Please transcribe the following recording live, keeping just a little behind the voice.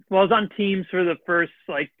Well, I was on teams for the first,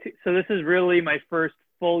 so this is really my first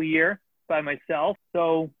full year by myself.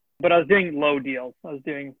 So, but I was doing low deals. And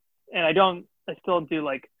I still do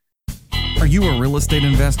Are you a real estate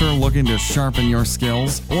investor looking to sharpen your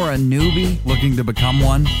skills or a newbie looking to become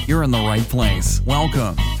one? You're in the right place.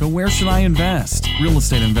 Welcome to Where Should I Invest? Real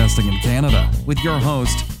Estate Investing in Canada with your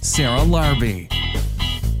host, Sarah Larbi.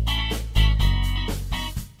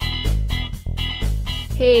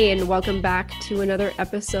 Hey, and welcome back to another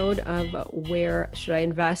episode of Where Should I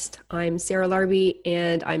Invest? I'm Sarah Larbi,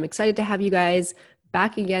 and I'm excited to have you guys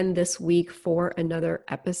back again this week for another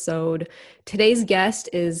episode. Today's guest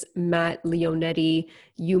is Matt Leonetti.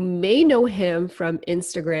 You may know him from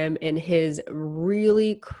Instagram and his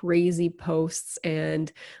really crazy posts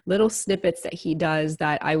and little snippets that he does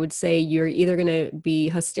that I would say you're either going to be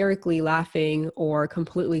hysterically laughing or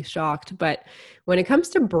completely shocked. But when it comes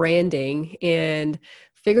to branding and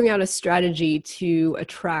figuring out a strategy to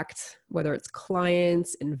attract, whether it's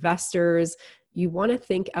clients, investors, you want to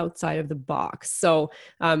think outside of the box. So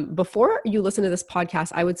before you listen to this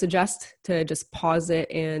podcast, I would suggest to just pause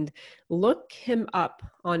it and look him up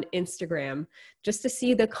on Instagram just to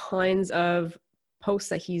see the kinds of posts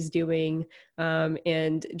that he's doing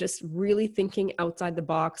and just really thinking outside the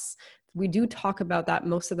box. We do talk about that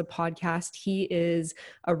most of the podcast. He is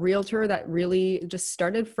a realtor that really just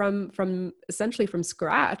started from essentially from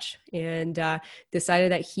scratch and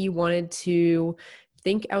decided that he wanted to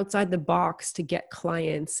think outside the box to get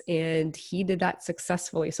clients, and he did that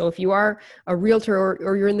successfully. So if you are a realtor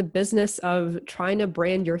or you're in the business of trying to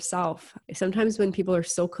brand yourself, sometimes when people are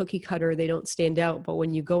so cookie cutter, they don't stand out. But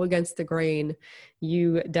when you go against the grain,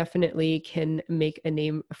 you definitely can make a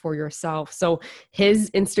name for yourself. So his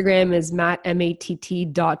Instagram is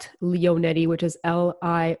matt.leonetti, which is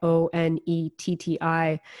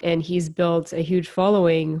Lionetti. And he's built a huge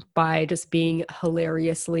following by just being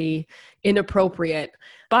hilariously inappropriate.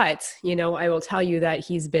 But, I will tell you that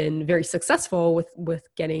he's been very successful with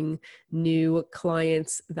getting new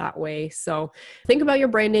clients that way. So think about your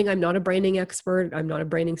branding. I'm not a branding expert. I'm not a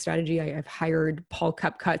branding strategy. I've hired Paul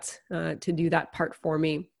Cupcut to do that part for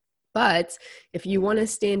me. But if you want to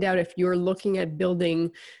stand out, if you're looking at building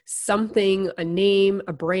something, a name,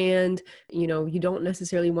 a brand, you don't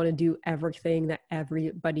necessarily want to do everything that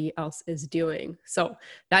everybody else is doing. So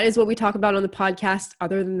that is what we talk about on the podcast.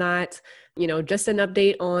 Other than that, just an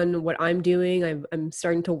update on what I'm doing. I'm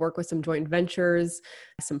starting to work with some joint ventures,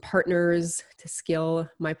 some partners to scale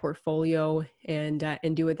my portfolio and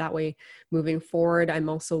do it that way moving forward. I'm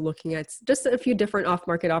also looking at just a few different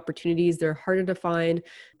off-market opportunities. They're harder to find,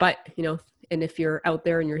 but and if you're out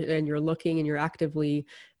there and you're looking and you're actively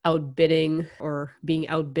outbidding or being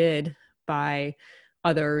outbid by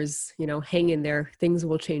others, hang in there. Things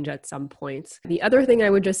will change at some point. The other thing I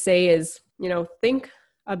would just say is, think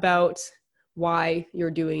about why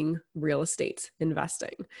you're doing real estate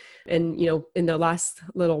investing. And, in the last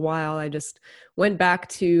little while, I just went back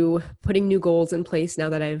to putting new goals in place now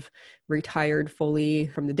that I've retired fully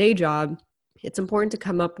from the day job. It's important to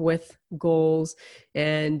come up with goals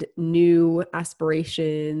and new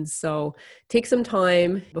aspirations. So take some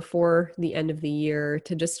time before the end of the year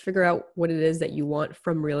to just figure out what it is that you want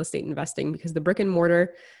from real estate investing, because the brick and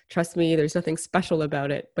mortar, trust me, there's nothing special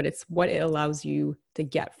about it, but it's what it allows you to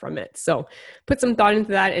get from it. So put some thought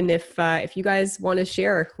into that. And if you guys want to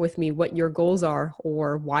share with me what your goals are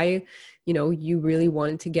or why, you really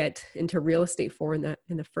wanted to get into real estate in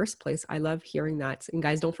the first place, I love hearing that. And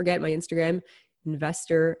guys, don't forget my Instagram,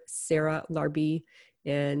 investor Sarah Larbi,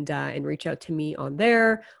 and reach out to me on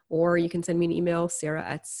there, or you can send me an email,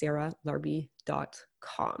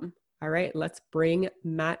 sarah@sarahlarbi.com. All right, let's bring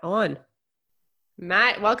Matt on.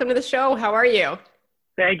 Matt, welcome to the show. How are you?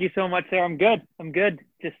 Thank you so much, Sarah. I'm good.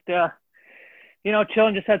 Just, chilling,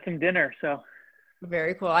 just had some dinner. So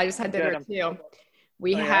very cool. I just had dinner too.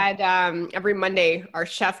 We had, every Monday, our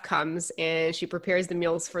chef comes and she prepares the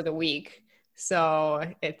meals for the week. So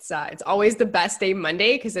it's always the best day,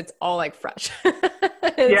 Monday, because it's all like fresh.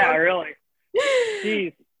 Yeah, really.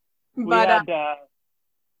 Jeez. But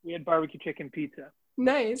we had barbecue chicken pizza.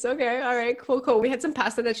 Nice. Okay. All right. Cool. We had some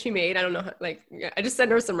pasta that she made. I don't know. I just sent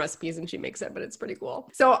her some recipes and she makes it, but it's pretty cool.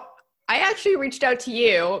 So I actually reached out to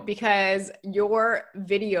you because your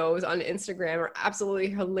videos on Instagram are absolutely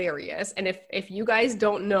hilarious. And if you guys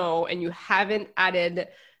don't know and you haven't added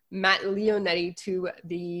Matt Leonetti to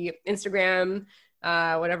the Instagram,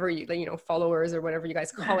 whatever followers or whatever you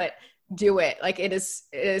guys call it, do it. It is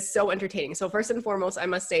so entertaining. So first and foremost, I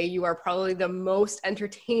must say you are probably the most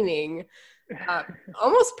entertaining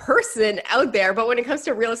almost person out there. But when it comes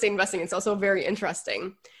to real estate investing, it's also very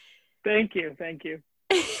interesting. Thank you.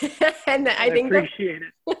 And I think appreciate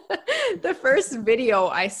it. the first video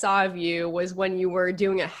I saw of you was when you were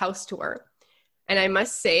doing a house tour. And I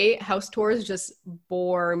must say, house tours just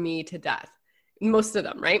bore me to death. Most of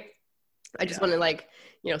them, right? I just want to like,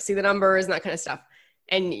 see the numbers and that kind of stuff.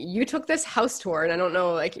 And you took this house tour, and I don't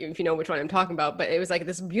know like if you know which one I'm talking about, but it was like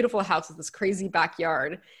this beautiful house with this crazy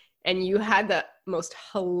backyard. And you had the most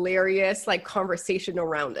hilarious like conversation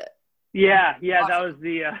around it. Yeah. Awesome.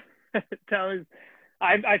 That was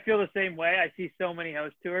I feel the same way. I see so many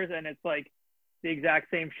house tours and it's like the exact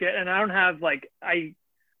same shit. And I don't have like, I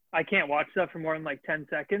can't watch stuff for more than like 10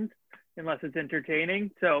 seconds unless it's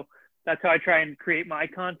entertaining. So that's how I try and create my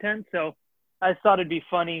content. So I thought it'd be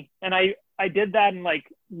funny. And I did that in like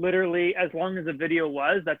literally as long as the video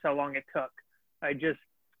was, that's how long it took. I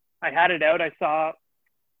had it out. I saw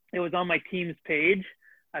it was on my team's page.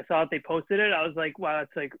 I saw it, they posted it. I was like, wow,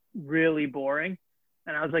 that's like really boring.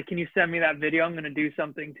 And I was like, can you send me that video? I'm going to do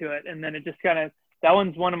something to it. And then it just that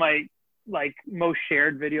one's one of my like most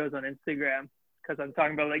shared videos on Instagram. Cause I'm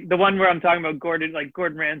talking about like the one where I'm talking about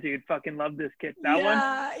Gordon Ramsay. You'd fucking love this kid. That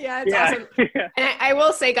one. Yeah. It's awesome. And I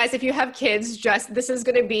will say, guys, if you have kids, this is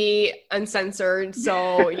going to be uncensored.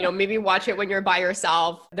 So, maybe watch it when you're by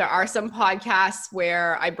yourself. There are some podcasts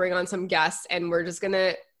where I bring on some guests and we're just going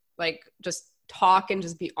to like, just talk and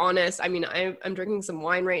just be honest. I mean, I'm drinking some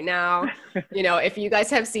wine right now. If you guys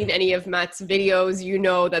have seen any of Matt's videos, you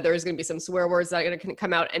know that there's going to be some swear words that are going to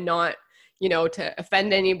come out, and not, to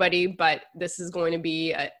offend anybody, but this is going to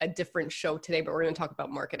be a different show today, but we're going to talk about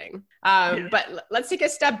marketing. But let's take a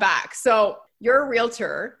step back. So you're a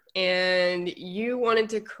realtor and you wanted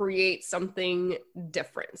to create something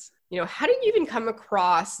different. How did you even come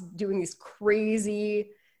across doing these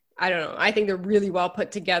crazy, I don't know, I think they're really well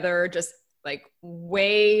put together, just like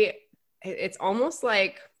it's almost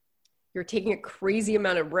like you're taking a crazy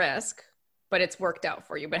amount of risk, but it's worked out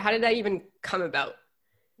for you. But how did that even come about?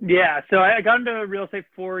 Yeah. So I got into real estate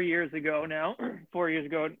 4 years ago now, 4 years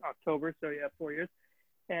ago in October. So yeah, 4 years.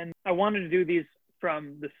 And I wanted to do these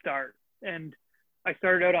from the start. And I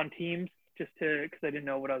started out on teams cause I didn't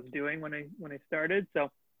know what I was doing when I started. So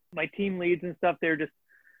my team leads and stuff, it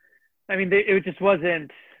just wasn't,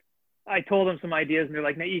 I told them some ideas and they're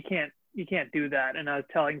like, no, you can't do that. And I was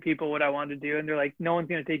telling people what I wanted to do and they're like, no one's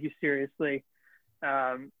going to take you seriously.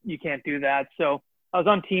 You can't do that. So I was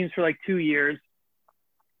on teams for like 2 years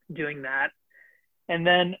doing that. And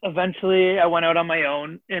then eventually I went out on my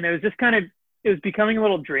own, and it was just it was becoming a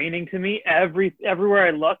little draining to me. Everywhere I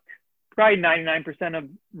looked, probably 99% of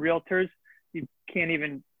realtors, you can't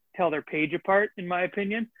even tell their page apart, in my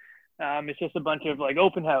opinion. It's just a bunch of like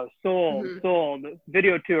open house, sold,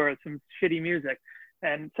 video tour, some shitty music.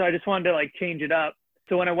 And so I just wanted to like change it up.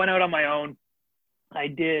 So when I went out on my own, I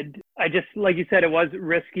just, like you said, it was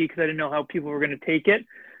risky because I didn't know how people were going to take it.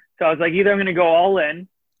 So I was like, either I'm going to go all in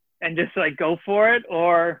and just like go for it,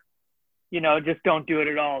 or, just don't do it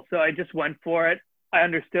at all. So I just went for it. I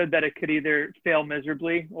understood that it could either fail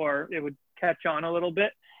miserably or it would catch on a little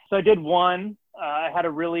bit. So I did one. I had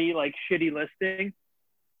a really like shitty listing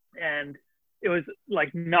and it was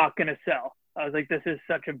like not going to sell. I was like, this is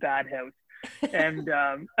such a bad house. And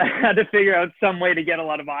I had to figure out some way to get a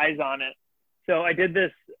lot of eyes on it. So I did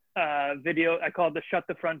this video. I called the Shut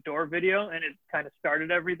the Front Door video, and it kind of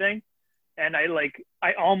started everything. And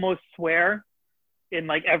I almost swear in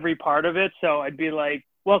like every part of it. So I'd be like,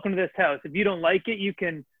 welcome to this house. If you don't like it, you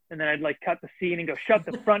can, and then I'd like cut the scene and go, shut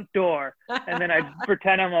the front door. And then I'd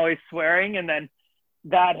pretend I'm always swearing. And then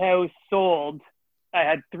that house sold. I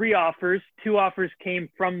had 3 offers. 2 offers came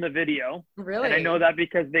from the video. Really? And I know that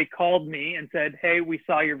because they called me and said, hey, we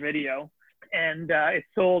saw your video. And it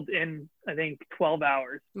sold in, I think, 12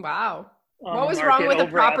 hours. Wow. What was wrong with the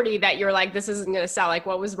property that you're like, this isn't going to sell? Like,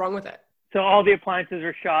 what was wrong with it? So all the appliances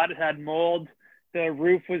were shot. It had mold. The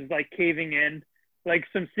roof was like caving in, like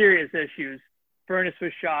some serious issues. Furnace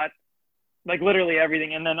was shot, like literally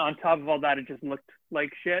everything. And then on top of all that, it just looked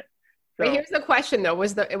like shit. So, but here's the question though.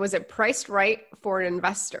 Was it priced right for an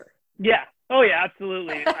investor? Yeah. Oh yeah,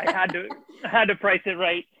 absolutely. I had to price it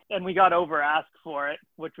right. And we got over asked for it,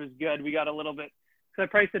 which was good. We got a little bit, so I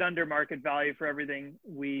priced it under market value for everything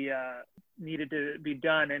we needed to be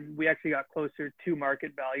done. And we actually got closer to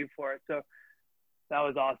market value for it. So that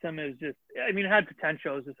was awesome. It was just, it had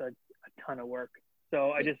potential. It was just a ton of work.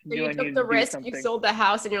 So I just knew I needed to do something. You took the risk, you sold the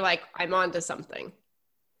house, and you're like, I'm on to something.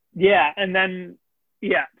 Yeah. And then,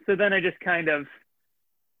 so then I just kind of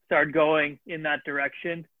started going in that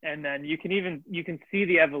direction. And then you can see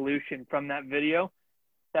the evolution from that video.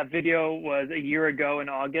 That video was a year ago in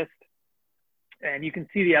August. And you can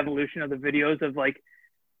see the evolution of the videos of like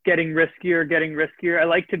getting riskier. I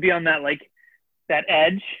like to be on that like that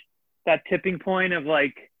edge, that tipping point of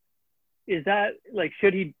like, is that like,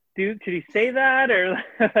 should he say that? Or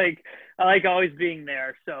like, I like always being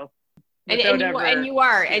there. So. And you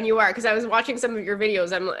are, because I was watching some of your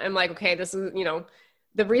videos. I'm like, okay, this is,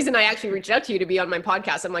 the reason I actually reached out to you to be on my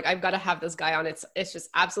podcast. I'm like, I've got to have this guy on. It's just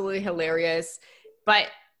absolutely hilarious, but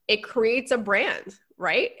it creates a brand,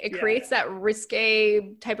 right? It creates that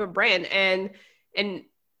risque type of brand, and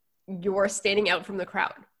you're standing out from the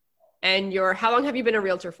crowd. And how long have you been a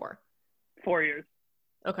realtor for? 4 years.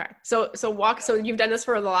 Okay. So you've done this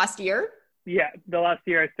for the last year? Yeah. The last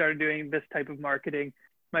year I started doing this type of marketing.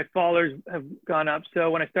 My followers have gone up. So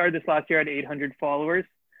when I started this last year, I had 800 followers.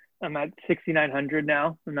 I'm at 6,900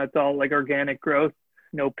 now, and that's all like organic growth,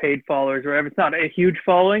 no paid followers or whatever. It's not a huge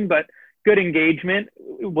following, but good engagement.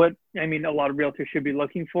 A lot of realtors should be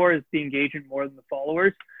looking for is the engagement more than the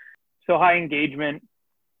followers. So high engagement,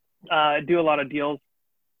 do a lot of deals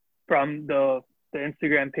from the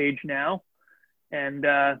Instagram page now. And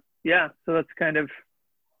so that's kind of,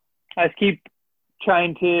 I just keep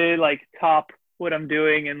trying to like top what I'm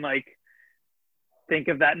doing and like think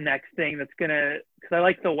of that next thing that's gonna, because I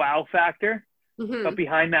like the wow factor, but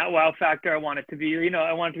behind that wow factor, I want it to be,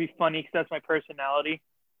 I want it to be funny because that's my personality.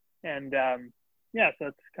 And so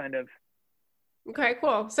that's kind of. Okay,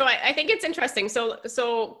 cool. So I think it's interesting.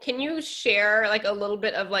 So can you share like a little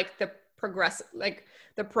bit of like the progress, like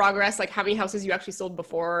how many houses you actually sold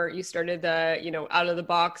before you started the, out of the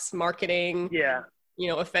box marketing? Yeah.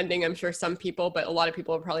 Offending, I'm sure, some people, but a lot of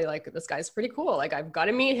people are probably like, this guy's pretty cool. Like, I've got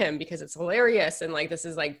to meet him because it's hilarious. And like, this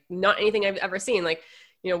is like not anything I've ever seen. Like,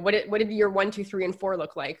 what did your 1, 2, 3, and 4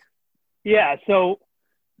 look like? Yeah. So,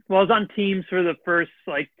 I was on teams for the first,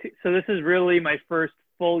 so this is really my first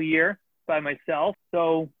full year by myself.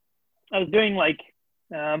 So I was doing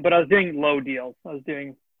but I was doing low deals. I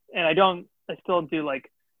still do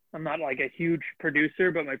I'm not like a huge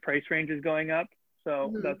producer, but my price range is going up.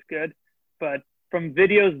 So that's good. But from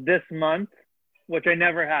videos this month, which I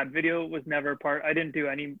never had, video was never I didn't do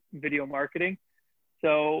any video marketing.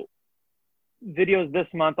 So videos this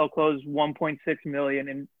month, I'll close 1.6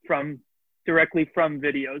 million directly from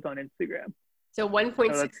videos on Instagram. So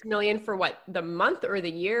 1.6 million for what, the month or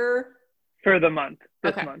the year? For the month,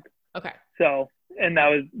 this month. Okay. So, and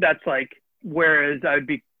that's like, whereas I would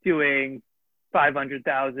be doing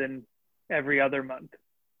 500,000 every other month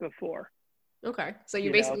before. Okay. So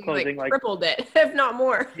you basically tripled it, if not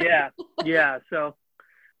more. Yeah. Yeah. So,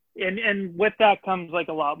 and with that comes like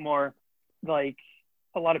a lot more, like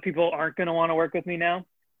a lot of people aren't going to want to work with me now.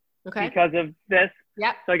 Okay. Because of this.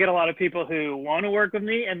 Yeah. So I get a lot of people who want to work with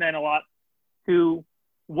me and then a lot who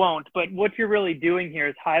won't. But what you're really doing here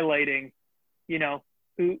is highlighting,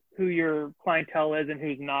 who your clientele is and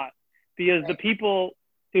who's not. Because the people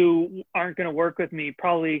who aren't going to work with me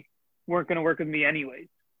probably weren't going to work with me anyways.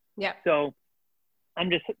 Yeah. So I'm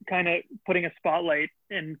just kind of putting a spotlight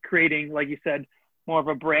and creating, like you said, more of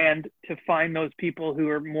a brand to find those people who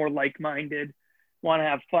are more like-minded, want to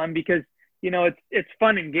have fun, because, it's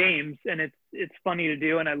fun in games and it's funny to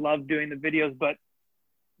do. And I love doing the videos, but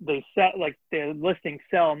they sell, like the listings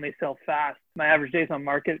sell and they sell fast. My average days on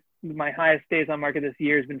market, my highest days on market this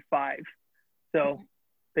year has been 5. So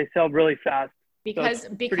they sell really fast. Because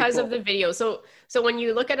cool. Of the video. So when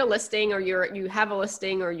you look at a listing or you have a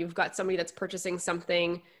listing or you've got somebody that's purchasing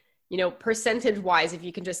something, percentage wise, if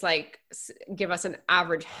you can just like give us an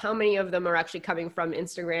average, how many of them are actually coming from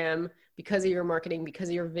Instagram because of your marketing, because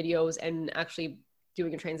of your videos, and actually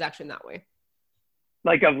doing a transaction that way?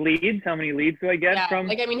 Like of leads, how many leads do I get from?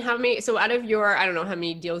 How many, so out of your, I don't know how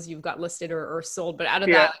many deals you've got listed or sold, but out of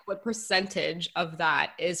that, what percentage of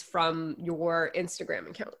that is from your Instagram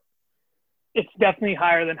account? It's definitely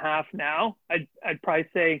higher than half now. I'd probably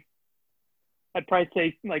say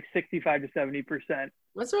like 65 to 70%.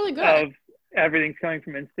 That's really good. Of everything's coming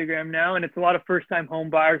from Instagram now. And it's a lot of first time home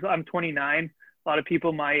buyers. I'm 29. A lot of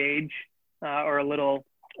people my age or a little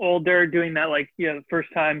older doing that, first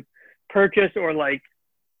time purchase or like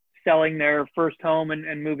selling their first home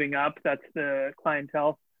and moving up. That's the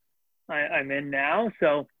clientele I'm in now.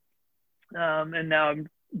 So, and now I'm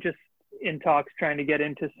just in talks trying to get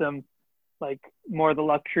into some like more the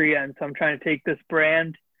luxury end. So I'm trying to take this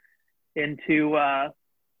brand into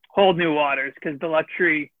whole new waters, because the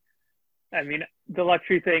luxury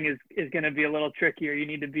thing is going to be a little trickier. You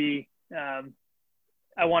need to be,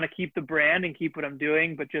 I want to keep the brand and keep what I'm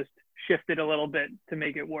doing, but just shift it a little bit to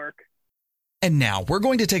make it work. And now we're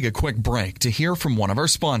going to take a quick break to hear from one of our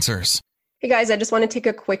sponsors. Hey guys, I just want to take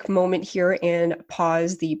a quick moment here and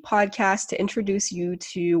pause the podcast to introduce you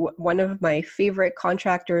to one of my favorite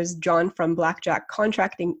contractors, John from Blackjack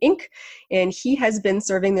Contracting Inc. And he has been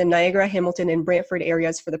serving the Niagara, Hamilton, and Brantford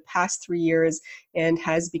areas for the past 3 years and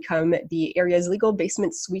has become the area's legal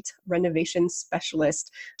basement suite renovation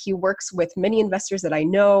specialist. He works with many investors that I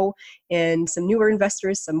know and some newer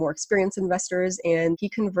investors, some more experienced investors, and he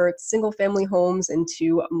converts single family homes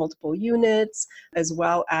into multiple units, as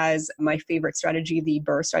well as my favorite strategy, the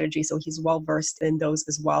BRRRR strategy. So he's well versed in those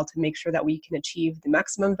as well to make sure that we can achieve the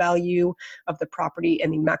maximum value of the property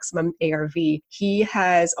and the maximum ARV. He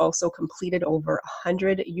has also completed over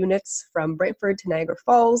 100 units from Brantford to Niagara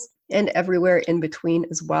Falls and everywhere in between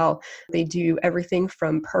as well. They do everything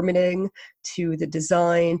from permitting to the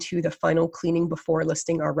design to the final cleaning before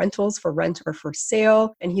listing our rentals for rent or for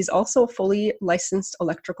sale. And he's also a fully licensed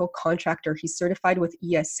electrical contractor. He's certified with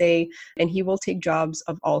ESA, and he will take jobs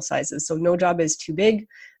of all sizes. So no job is too big.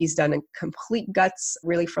 He's done a complete guts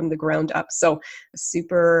really from the ground up. So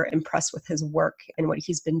super impressed with his work and what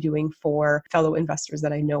he's been doing for fellow investors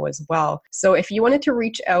that I know as well. So if you wanted to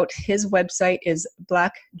reach out, his website is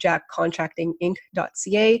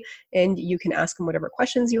blackjackcontractinginc.ca, and you can ask him whatever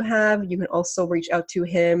questions you have. You can also reach out to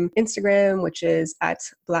him Instagram, which is at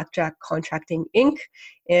Blackjack Contracting Inc.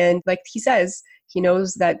 And like he says, he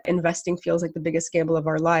knows that investing feels like the biggest gamble of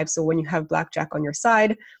our lives. So when you have blackjack on your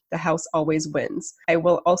side, the house always wins. I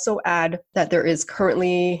will also add that there is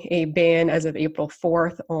currently a ban as of April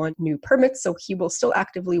 4th on new permits. So he will still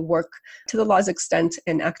actively work to the law's extent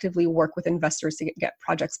and actively work with investors to get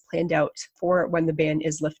projects planned out for when the ban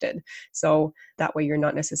is lifted. So that way you're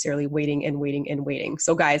not necessarily waiting and waiting and waiting.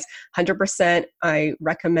 So guys, 100% I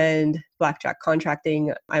recommend Blackjack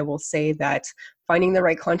Contracting. I will say that finding the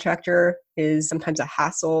right contractor is sometimes a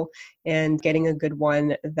hassle, and getting a good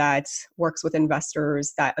one that works with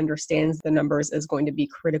investors, that understands the numbers, is going to be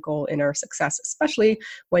critical in our success, especially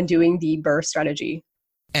when doing the BRRRR strategy.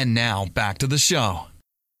 And now back to the show.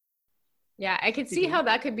 Yeah, I could see how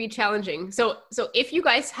that could be challenging. So if you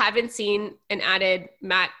guys haven't seen and added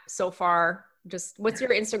Matt so far, just what's your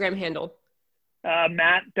Instagram handle?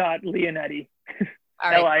 Matt.Leonetti.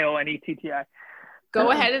 All right. Lionetti.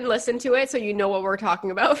 Go ahead and listen to it so you know what we're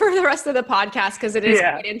talking about for the rest of the podcast, because it is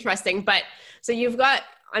quite interesting. But so you've got,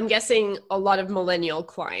 I'm guessing, a lot of millennial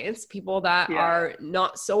clients, people that are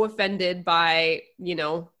not so offended by,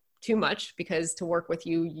 too much, because to work with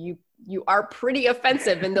you are pretty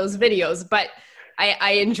offensive in those videos, but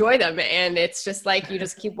I enjoy them. And it's just like, you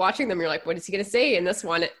just keep watching them. You're like, what is he going to say in this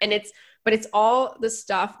one? And it's all the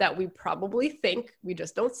stuff that we probably think, we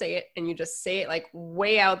just don't say it. And you just say it like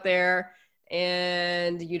way out there,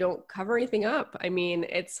 and you don't cover anything up. I mean,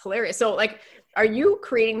 it's hilarious. So like, are you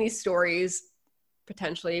creating these stories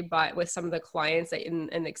potentially with some of the clients that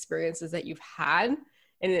and experiences that you've had?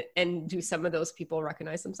 And do some of those people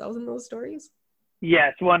recognize themselves in those stories?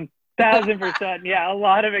 Yes, 1,000%. Yeah, a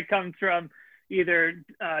lot of it comes from either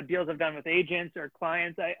deals I've done with agents or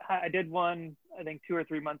clients. I did one, I think 2 or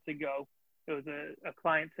 3 months ago. It was a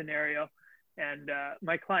client scenario, and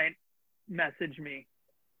my client messaged me,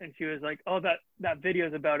 and she was like, "Oh, that video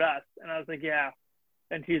is about us," and I was like, "Yeah,"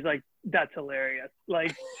 and she's like, "That's hilarious."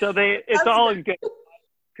 Like, so it's all in good,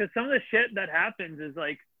 because some of the shit that happens is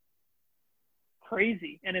like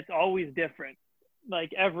crazy, and it's always different.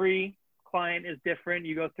 Like, every client is different.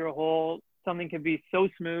 You go through something can be so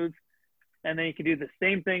smooth, and then you can do the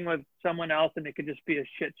same thing with someone else, and it could just be a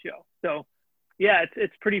shit show. So yeah,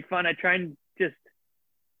 it's pretty fun. I try and just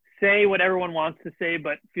say what everyone wants to say,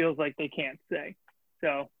 but feels like they can't say.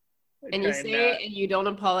 So, and you say it and you don't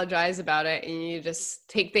apologize about it, and you just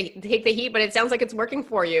take the heat, but it sounds like it's working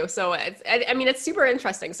for you. So it's super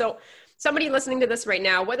interesting. So somebody listening to this right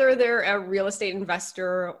now, whether they're a real estate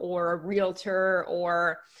investor or a realtor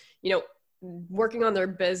or, working on their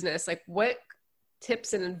business, like, what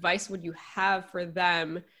tips and advice would you have for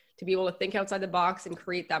them to be able to think outside the box and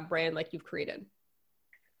create that brand like you've created?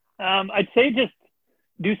 I'd say just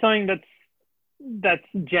do something that's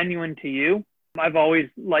genuine to you. I've always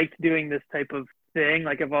liked doing this type of thing.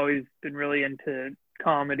 Like, I've always been really into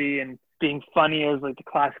comedy and being funny as like the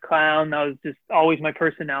class clown. That was just always my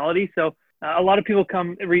personality. So a lot of people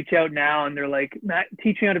reach out now and they're like, "Matt,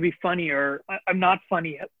 teach me how to be funny," or "I'm not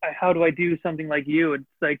funny. How do I do something like you?" It's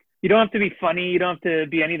like, you don't have to be funny. You don't have to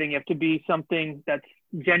be anything. You have to be something that's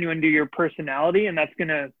genuine to your personality, and that's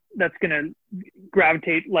gonna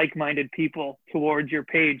gravitate like-minded people towards your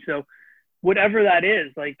page. So whatever that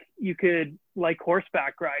is, like, you could like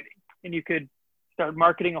horseback riding, and you could start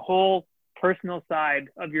marketing a whole personal side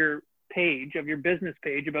of your page, of your business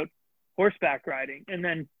page, about horseback riding, and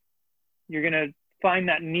then you're going to find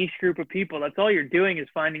that niche group of people. That's all you're doing is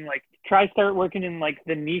finding, like, start working in like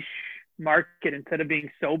the niche market instead of being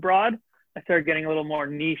so broad. I started getting a little more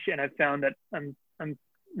niche, and I found that I'm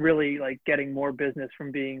really like getting more business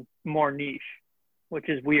from being more niche, which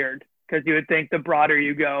is weird because you would think the broader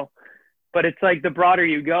you go, but it's like the broader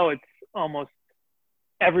you go, it's almost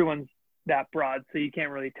everyone's that broad, so you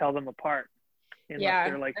can't really tell them apart unless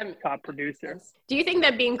they're like top producer. Do you think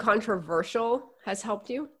that being controversial has helped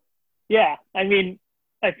you? Yeah, I mean,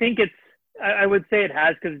 I think I would say it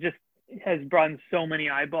has, because it just has brought so many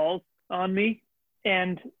eyeballs on me.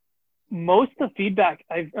 And most of the feedback,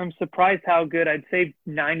 I'm surprised how good. I'd say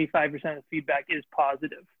 95% of the feedback is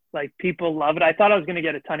positive. Like, people love it. I thought I was going to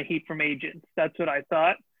get a ton of heat from agents. That's what I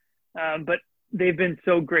thought. But they've been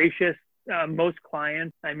so gracious. Most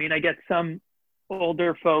clients, I mean, I get some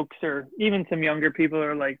older folks or even some younger people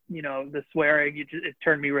are like, you know, the swearing, it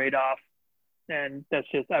turned me right off. And that's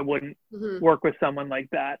just, I wouldn't work with someone like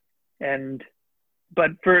that.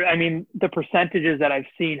 But I mean, the percentages that I've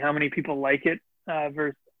seen, how many people like it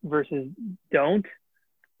versus don't.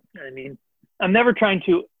 I mean, I'm never trying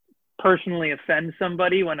to personally offend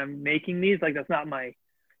somebody when I'm making these. Like, that's not my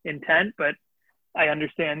intent, but I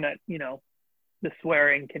understand that, you know, the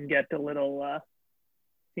swearing can get a little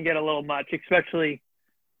much, especially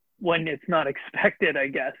when it's not expected, I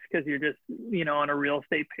guess, because you're just, you know, on a real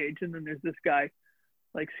estate page, and then there's this guy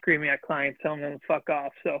like screaming at clients telling them to fuck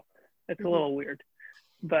off. So it's a little weird,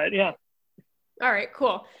 but yeah. All right,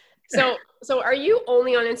 cool. So are you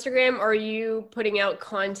only on Instagram, or are you putting out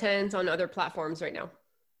content on other platforms right now?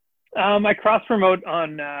 I cross promote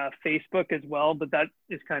on Facebook as well, but that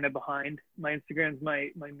is kind of behind. My Instagram's my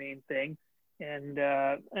main thing. And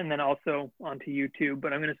then also onto YouTube,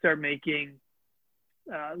 but I'm going to start making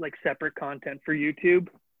like separate content for YouTube,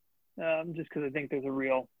 just because I think there's a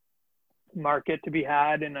real market to be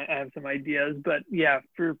had, and I have some ideas. But yeah,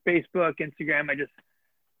 for Facebook, Instagram, I just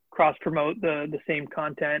cross promote the same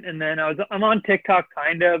content. And then I'm on TikTok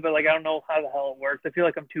kind of, but like, I don't know how the hell it works. I feel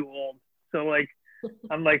like I'm too old, so like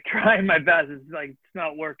I'm like trying my best. It's like, it's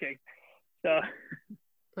not working. So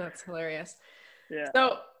that's hilarious.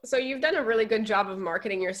 Yeah. So you've done a really good job of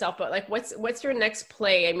marketing yourself, but like, what's your next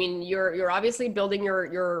play? I mean, you're obviously building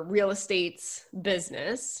your real estate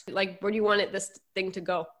business. Like, where do you want this thing to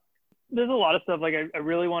go? There's a lot of stuff. Like, I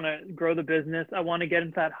really want to grow the business. I want to get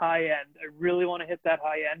into that high end. I really want to hit that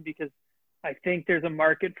high end, because I think there's a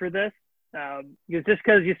market for this. Because just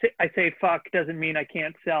because I say fuck doesn't mean I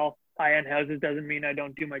can't sell high end houses, doesn't mean I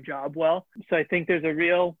don't do my job well. So I think there's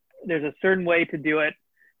a certain way to do it.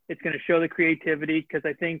 It's going to show the creativity, because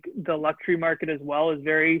I think the luxury market as well is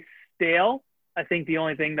very stale. I think the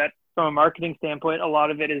only thing that, from a marketing standpoint, a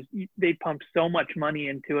lot of it is they pump so much money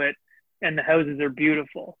into it, and the houses are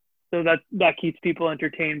beautiful. So that keeps people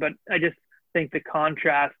entertained. But I just think the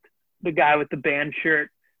contrast, the guy with the band shirt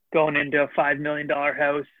going into a $5 million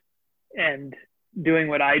house and doing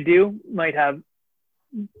what I do might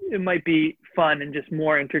be fun and just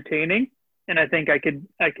more entertaining. And I think I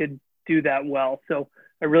could do that well. So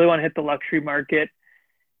I really want to hit the luxury market.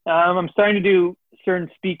 I'm starting to do certain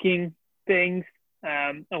speaking things.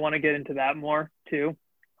 I want to get into that more too.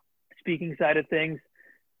 Speaking side of things.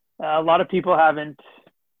 A lot of people haven't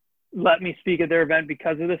let me speak at their event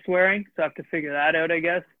because of the swearing. So I have to figure that out, I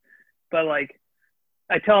guess. But like,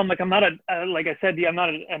 I tell them, like, I'm not like I said to you, I'm not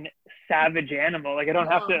a savage animal. Like, I don't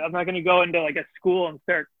have to, I'm not going to go into like a school and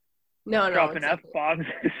start dropping F-bombs.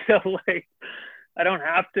 So like, I don't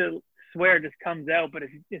have to swear, it just comes out. But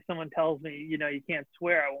if someone tells me, you know, you can't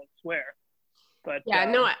swear, I won't swear. But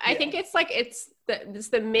I think it's like, it's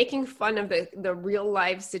the making fun of the real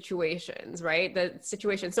life situations, right? The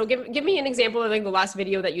situation. So give me an example of like the last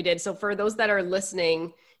video that you did. So for those that are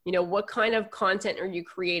listening, you know, what kind of content are you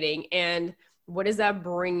creating, and what is that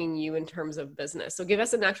bringing you in terms of business? So give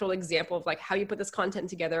us an actual example of like how you put this content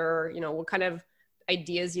together, you know, what kind of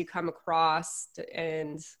ideas you come across,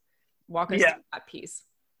 and walk us through that piece.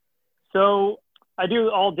 So I do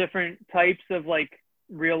all different types of like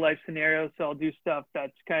real life scenarios. So I'll do stuff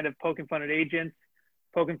that's kind of poking fun at agents,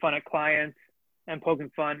 poking fun at clients, and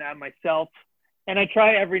poking fun at myself. And I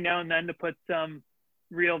try every now and then to put some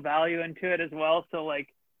real value into it as well. So like,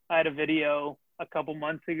 I had a video a couple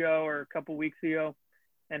months ago or a couple weeks ago,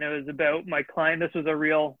 and it was about my client. This was a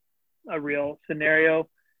real scenario.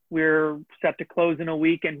 We're set to close in a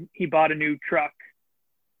week, and he bought a new truck.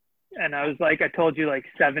 And I was like, I told you like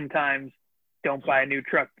 7 times, don't buy a new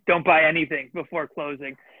truck, don't buy anything before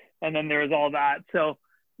closing. And then there was all that. So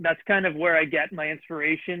that's kind of where I get my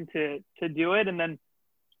inspiration to do it. And then,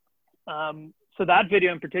 so that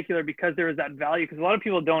video in particular, because there was that value, because a lot of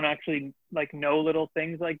people don't actually like know little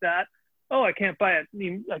things like that. oh, I can't buy a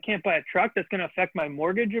truck that's going to affect my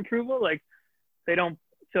mortgage approval. Like they don't.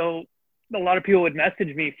 So a lot of people would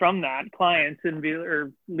message me from that, clients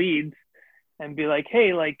or leads, and be like,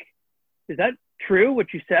 hey, like, is that true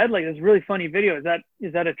what you said? Like, it's a really funny video.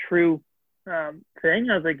 Is that a true thing?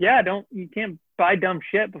 I was like, yeah, you can't buy dumb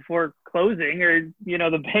shit before closing, or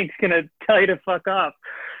the bank's gonna tell you to fuck off.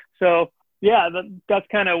 So yeah, that's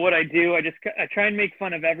kind of what I do. I try and make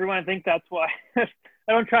fun of everyone. I think that's why I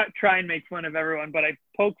don't try and make fun of everyone, but I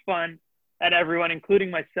poke fun at everyone, including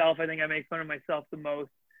myself. I think I make fun of myself the most.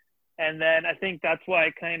 And then I think that's why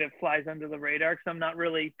it kind of flies under the radar, because I'm not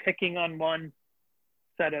really picking on one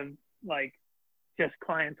set of like just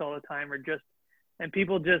clients all the time, and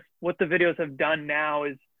people just, what the videos have done now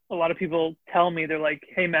is a lot of people tell me, they're like,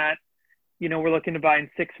 hey, Matt, we're looking to buy in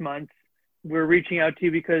 6 months. We're reaching out to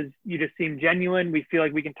you because you just seem genuine. We feel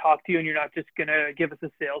like we can talk to you and you're not just going to give us a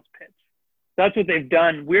sales pitch. That's what they've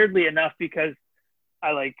done, weirdly enough, because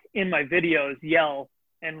I like in my videos yell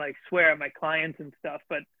and like swear at my clients and stuff.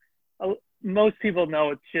 But most people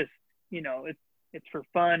know it's just, it's for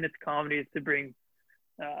fun. It's comedy. It's to bring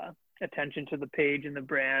attention to the page and the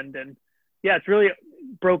brand. And yeah, it's really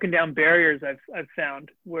broken down barriers I've found,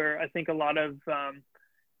 where I think a lot of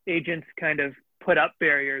agents kind of put up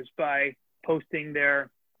barriers by posting their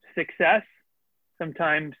success.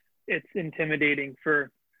 Sometimes it's intimidating for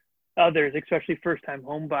others, especially first-time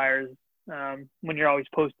home buyers, when you're always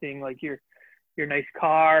posting like your nice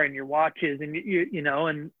car and your watches, and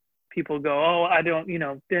and people go, oh, I don't,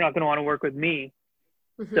 they're not going to want to work with me.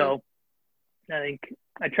 Mm-hmm. So I think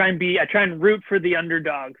I try and root for the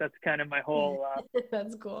underdogs. That's kind of my whole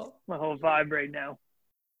that's cool. My whole vibe right now.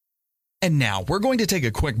 And now we're going to take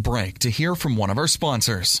a quick break to hear from one of our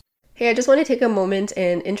sponsors. Hey, I just want to take a moment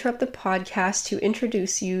and interrupt the podcast to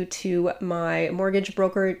introduce you to my mortgage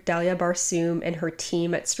broker, Dalia Barsoum, and her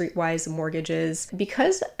team at Streetwise Mortgages.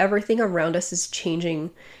 Because everything around us is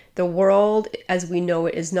changing, the world as we know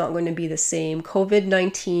it is not going to be the same.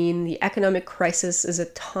 COVID-19, the economic crisis, is a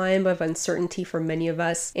time of uncertainty for many of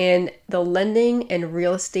us. And the lending and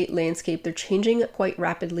real estate landscape, they're changing quite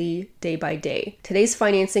rapidly day by day. Today's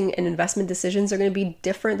financing and investment decisions are going to be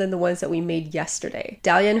different than the ones that we made yesterday.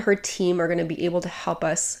 Dalia and her team are going to be able to help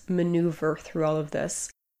us maneuver through all of this.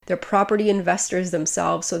 They're property investors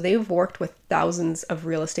themselves, so they've worked with thousands of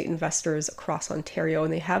real estate investors across Ontario,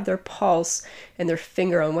 and they have their pulse and their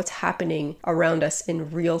finger on what's happening around us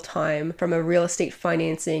in real time from a real estate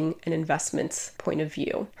financing and investments point of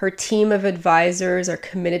view. Her team of advisors are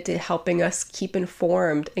committed to helping us keep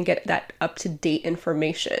informed and get that up-to-date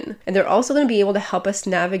information. And they're also going to be able to help us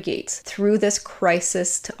navigate through this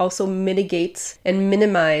crisis to also mitigate and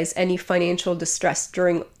minimize any financial distress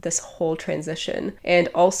during this whole transition, and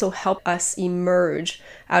also help us emerge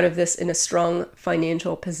out of this in a strong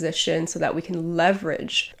financial position so that we can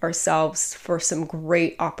leverage ourselves for some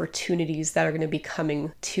great opportunities that are going to be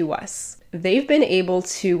coming to us. They've been able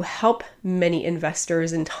to help many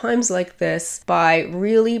investors in times like this by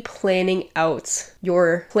really planning out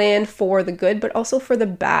your plan for the good, but also for the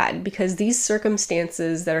bad, because these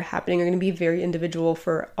circumstances that are happening are going to be very individual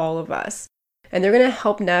for all of us. And they're going to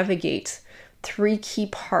help navigate 3 key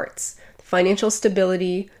parts: financial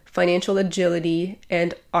stability, financial agility,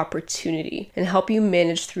 and opportunity, and help you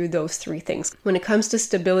manage through those 3 things. When it comes to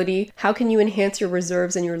stability, how can you enhance your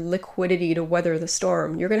reserves and your liquidity to weather the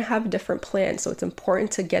storm? You're going to have different plans, so it's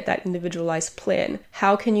important to get that individualized plan.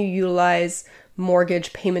 How can you utilize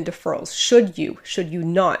mortgage payment deferrals? Should you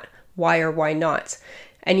not? Why or why not?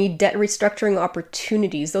 Any debt restructuring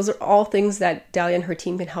opportunities, those are all things that Dalia and her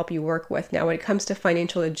team can help you work with. Now, when it comes to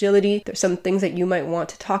financial agility, there's some things that you might want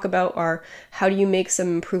to talk about are how do you make some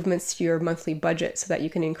improvements to your monthly budget so that you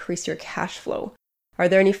can increase your cash flow? Are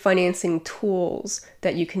there any financing tools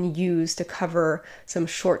that you can use to cover some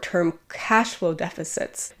short-term cash flow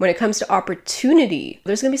deficits? When it comes to opportunity,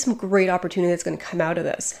 there's going to be some great opportunity that's going to come out of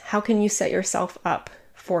this. How can you set yourself up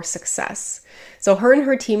for success? So her and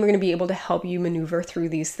her team are going to be able to help you maneuver through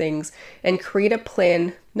these things and create a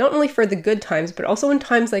plan, not only for the good times, but also in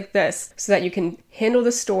times like this, so that you can handle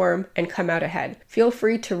the storm and come out ahead. Feel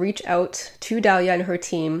free to reach out to Dalia and her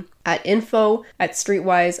team at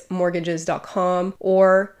info@streetwisemortgages.com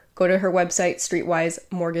or go to her website,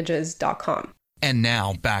 streetwisemortgages.com. And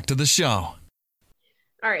now back to the show.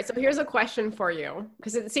 All right, so here's a question for you,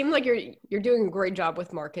 because it seems like you're doing a great job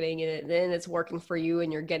with marketing and it's working for you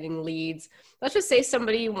and you're getting leads. Let's just say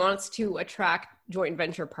somebody wants to attract joint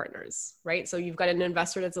venture partners, right? So you've got an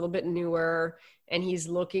investor that's a little bit newer and he's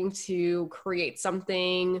looking to create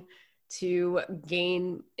something to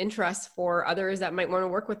gain interest for others that might want to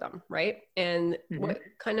work with them, right? And what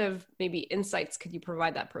kind of maybe insights could you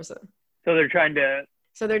provide that person? So they're trying to.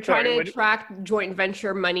 So they're trying Sorry, to attract joint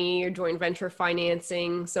venture money or joint venture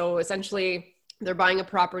financing. So essentially, they're buying a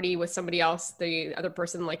property with somebody else. The other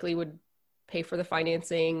person likely would pay for the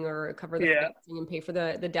financing or cover the financing and pay for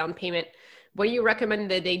the down payment. What do you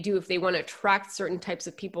recommend that they do if they want to attract certain types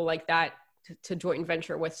of people like that to joint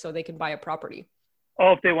venture with so they can buy a property?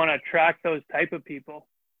 Oh, if they want to attract those type of people.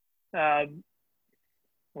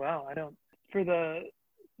 Well, I don't, for the,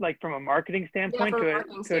 like from a marketing standpoint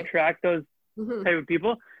to attract those type of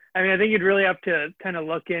people. I mean, I think you'd really have to kind of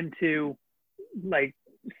look into, like,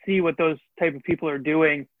 see what those type of people are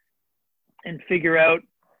doing and figure out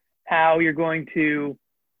how you're going to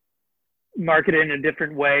market it in a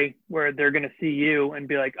different way where they're going to see you and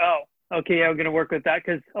be like, oh, okay, yeah, we're going to work with that.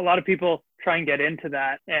 Because a lot of people try and get into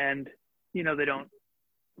that, and you know, they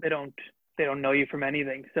don't know you from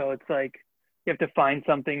anything. So it's like you have to find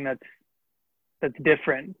something that's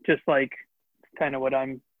different, just like kind of what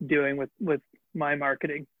I'm doing with my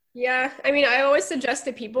marketing. Yeah. I mean, I always suggest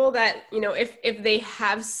to people that, you know, if they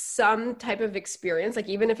have some type of experience, like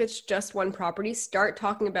even if it's just one property, start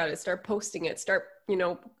talking about it, start posting it, start, you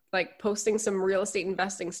know, like posting some real estate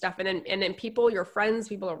investing stuff. And then people, your friends,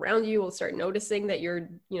 people around you will start noticing that you're,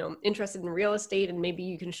 you know, interested in real estate, and maybe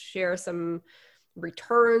you can share some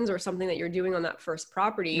returns or something that you're doing on that first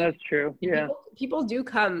property. That's true. Yeah. People do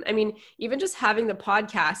come. I mean, even just having the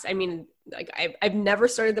podcast, I mean, like I've never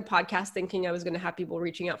started the podcast thinking I was going to have people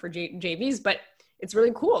reaching out for JVs, but it's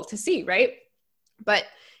really cool to see. Right. But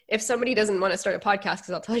if somebody doesn't want to start a podcast,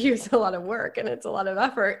 because I'll tell you, it's a lot of work and it's a lot of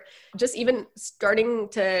effort, just even starting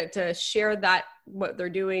to share that, what they're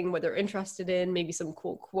doing, what they're interested in, maybe some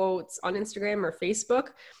cool quotes on Instagram or Facebook,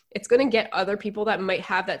 it's going to get other people that might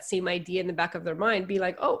have that same idea in the back of their mind, be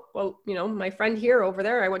like, oh, well, you know, my friend here over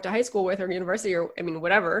there, I went to high school with, or university, or I mean,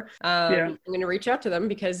 whatever. I'm going to reach out to them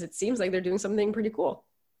because it seems like they're doing something pretty cool.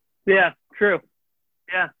 Yeah, true.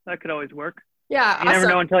 Yeah, that could always work. Yeah. You never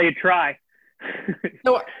know until you try.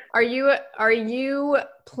 So are you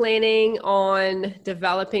planning on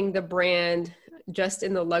developing the brand just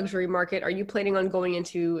in the luxury market? Are you planning on going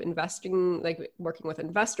into investing, like working with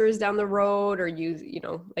investors down the road? Or you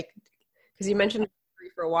know, like, because you mentioned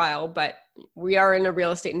for a while, but we are in a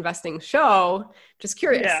real estate investing show. Just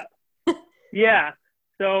curious. Yeah. Yeah.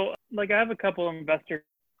 So like I have a couple of investor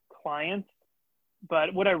clients,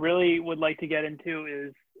 but what I really would like to get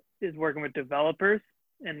into is working with developers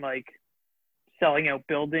and like selling out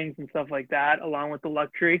buildings and stuff like that, along with the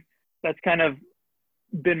luxury. That's kind of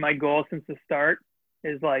been my goal since the start,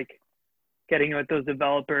 is like getting with those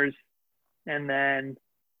developers and then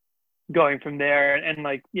going from there and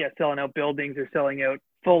like, yeah, selling out buildings or selling out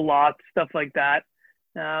full lots, stuff like that.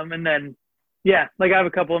 And then, yeah, like I have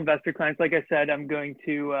a couple investor clients. Like I said, I'm going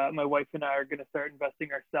to, my wife and I are going to start investing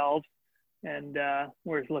ourselves, and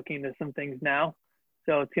we're looking into some things now.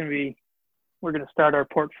 So it's going to be, we're going to start our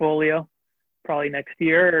portfolio probably next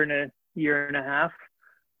year or in a year and a half.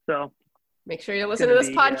 So make sure you listen to this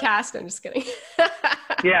podcast. I'm just kidding.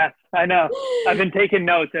 Yeah, I know. I've been taking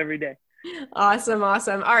notes every day. Awesome. All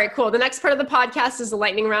right, cool. The next part of the podcast is the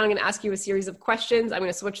lightning round. I'm going to ask you a series of questions. I'm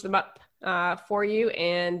going to switch them up for you,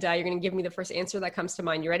 and you're going to give me the first answer that comes to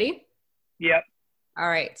mind. You ready? Yep. All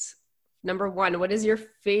right. Number one, what is your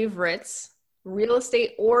favorite real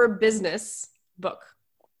estate or business book?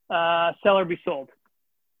 Sell or Be Sold.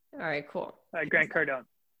 All right, cool. Grant Cardone.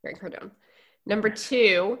 Grant Cardone. Number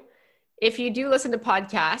two, if you do listen to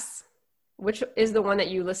podcasts, which is the one that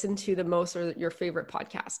you listen to the most, or your favorite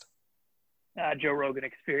podcast? Joe Rogan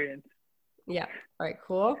Experience. Yeah. All right,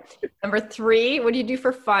 cool. Number three, what do you do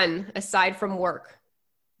for fun aside from work?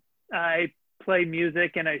 I play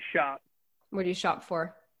music and I shop. What do you shop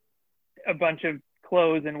for? A bunch of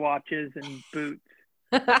clothes and watches and boots.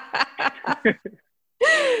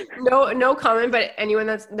 No comment, but anyone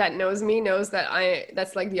that knows me knows that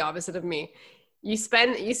that's like the opposite of me. We'll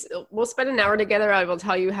spend an hour together. I will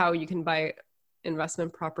tell you how you can buy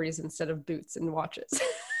investment properties instead of boots and watches.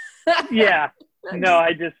 Yeah. No,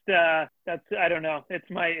 I just, I don't know. It's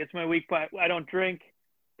my weak point. I don't drink,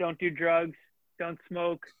 don't do drugs, don't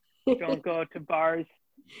smoke, don't go to bars.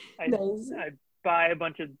 Nice. I buy a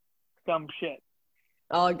bunch of dumb shit.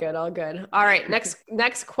 All good. All right.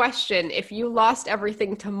 Next question. If you lost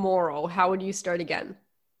everything tomorrow, how would you start again?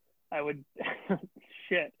 I would,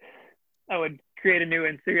 I would create a new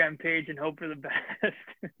Instagram page and hope for the best.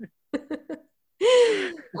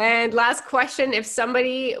 And last question. If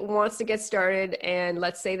somebody wants to get started and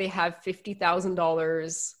let's say they have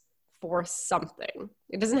 $50,000 for something,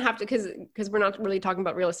 it doesn't have to, because we're not really talking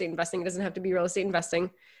about real estate investing. It doesn't have to be real estate investing,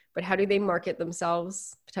 but how do they market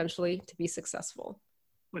themselves potentially to be successful?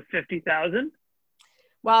 With 50,000?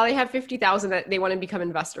 Well, they have 50,000 that they want to become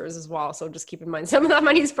investors as well. So just keep in mind, some of that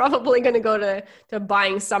money is probably going to go to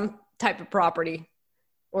buying some type of property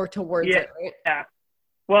or towards it, right? Yeah.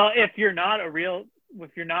 Well, if you're not a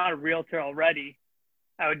realtor already,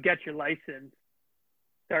 I would get your license.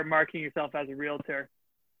 Start marketing yourself as a realtor.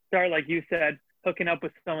 Start, like you said, hooking up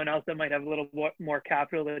with someone else that might have a little more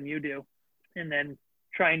capital than you do. And then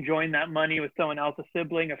try and join that money with someone else, a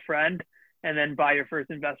sibling, a friend, and then buy your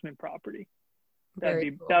first investment property.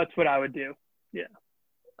 That's what I would do. Yeah.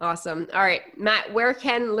 Awesome. All right, Matt, where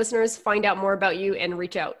can listeners find out more about you and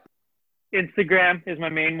reach out? Instagram is my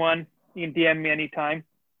main one. You can DM me anytime.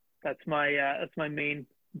 That's my main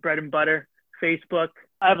bread and butter. Facebook.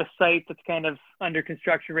 I have a site that's kind of under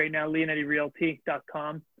construction right now,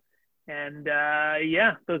 leonettirealty.com. And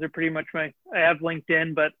those are pretty much I have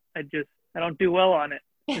LinkedIn, but I don't do well on it.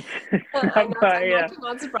 I'm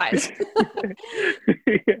not surprised.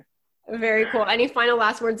 Yeah. Very cool. Any final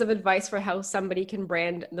last words of advice for how somebody can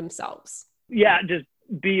brand themselves? Yeah, just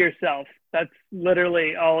be yourself. That's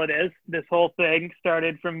literally all it is. This whole thing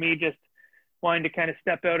started from me just wanting to kind of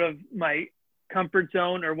step out of my comfort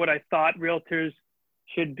zone or what I thought realtors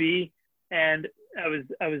should be. And I was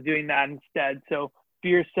doing that instead. So be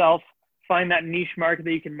yourself, find that niche market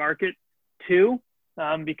that you can market to,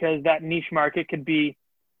 because that niche market could be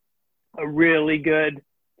a really good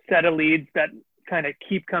set of leads that kind of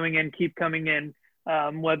keep coming in.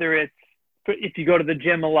 Whether it's, if you go to the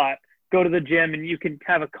gym a lot, go to the gym and you can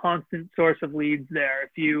have a constant source of leads there.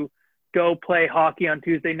 If you go play hockey on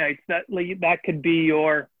Tuesday nights, that could be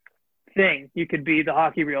your thing. You could be the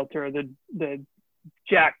hockey realtor, the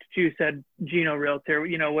jacked juicehead Gino realtor,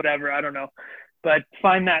 whatever, I don't know. But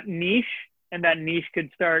find that niche, and that niche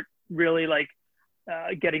could start really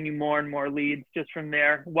getting you more and more leads just from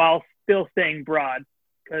there, while still staying broad.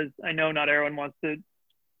 Because I know not everyone wants to,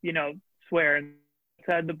 swear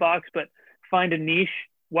inside the box, but find a niche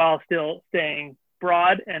while still staying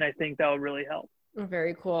broad. And I think that will really help.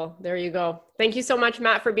 Very cool. There you go. Thank you so much,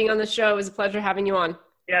 Matt, for being on the show. It was a pleasure having you on.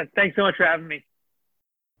 Yeah, thanks so much for having me.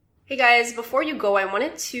 Hey guys, before you go, I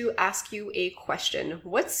wanted to ask you a question.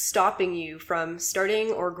 What's stopping you from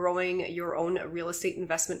starting or growing your own real estate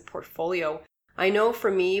investment portfolio? I know for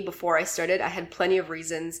me, before I started, I had plenty of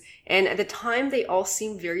reasons, and at the time they all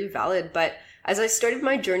seemed very valid, but as I started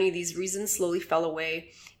my journey, these reasons slowly fell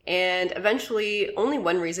away, and eventually only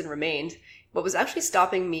one reason remained. What was actually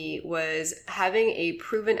stopping me was having a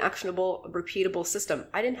proven, actionable, repeatable system.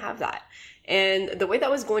 I didn't have that. And the way that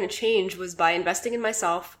was going to change was by investing in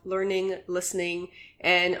myself, learning, listening,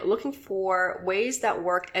 and looking for ways that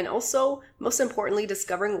worked, and also, most importantly,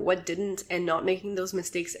 discovering what didn't and not making those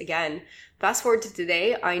mistakes again. Fast forward to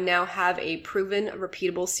today, I now have a proven,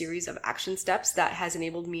 repeatable series of action steps that has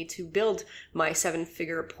enabled me to build my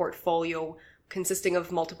 7-figure portfolio consisting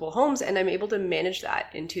of multiple homes, and I'm able to manage that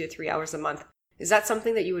in 2 to 3 hours a month. Is that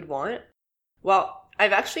something that you would want? Well,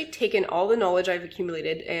 I've actually taken all the knowledge I've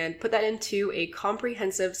accumulated and put that into a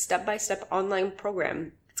comprehensive step-by-step online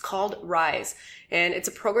program. It's called Rise, and it's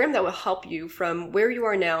a program that will help you from where you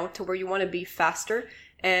are now to where you want to be faster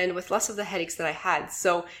and with less of the headaches that I had.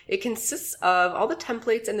 So it consists of all the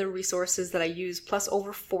templates and the resources that I use, plus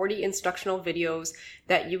over 40 instructional videos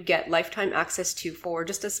that you get lifetime access to for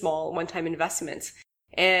just a small one-time investment.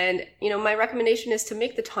 And, my recommendation is to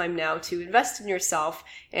make the time now to invest in yourself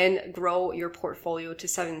and grow your portfolio to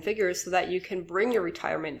 7 figures so that you can bring your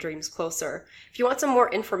retirement dreams closer. If you want some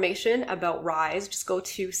more information about Rise, just go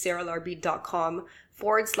to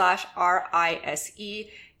sarahlarby.com/RISE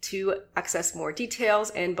to access more details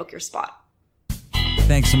and book your spot.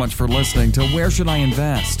 Thanks so much for listening to Where Should I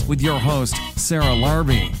Invest with your host, Sarah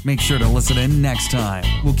Larby. Make sure to listen in next time.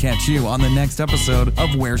 We'll catch you on the next episode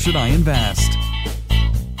of Where Should I Invest?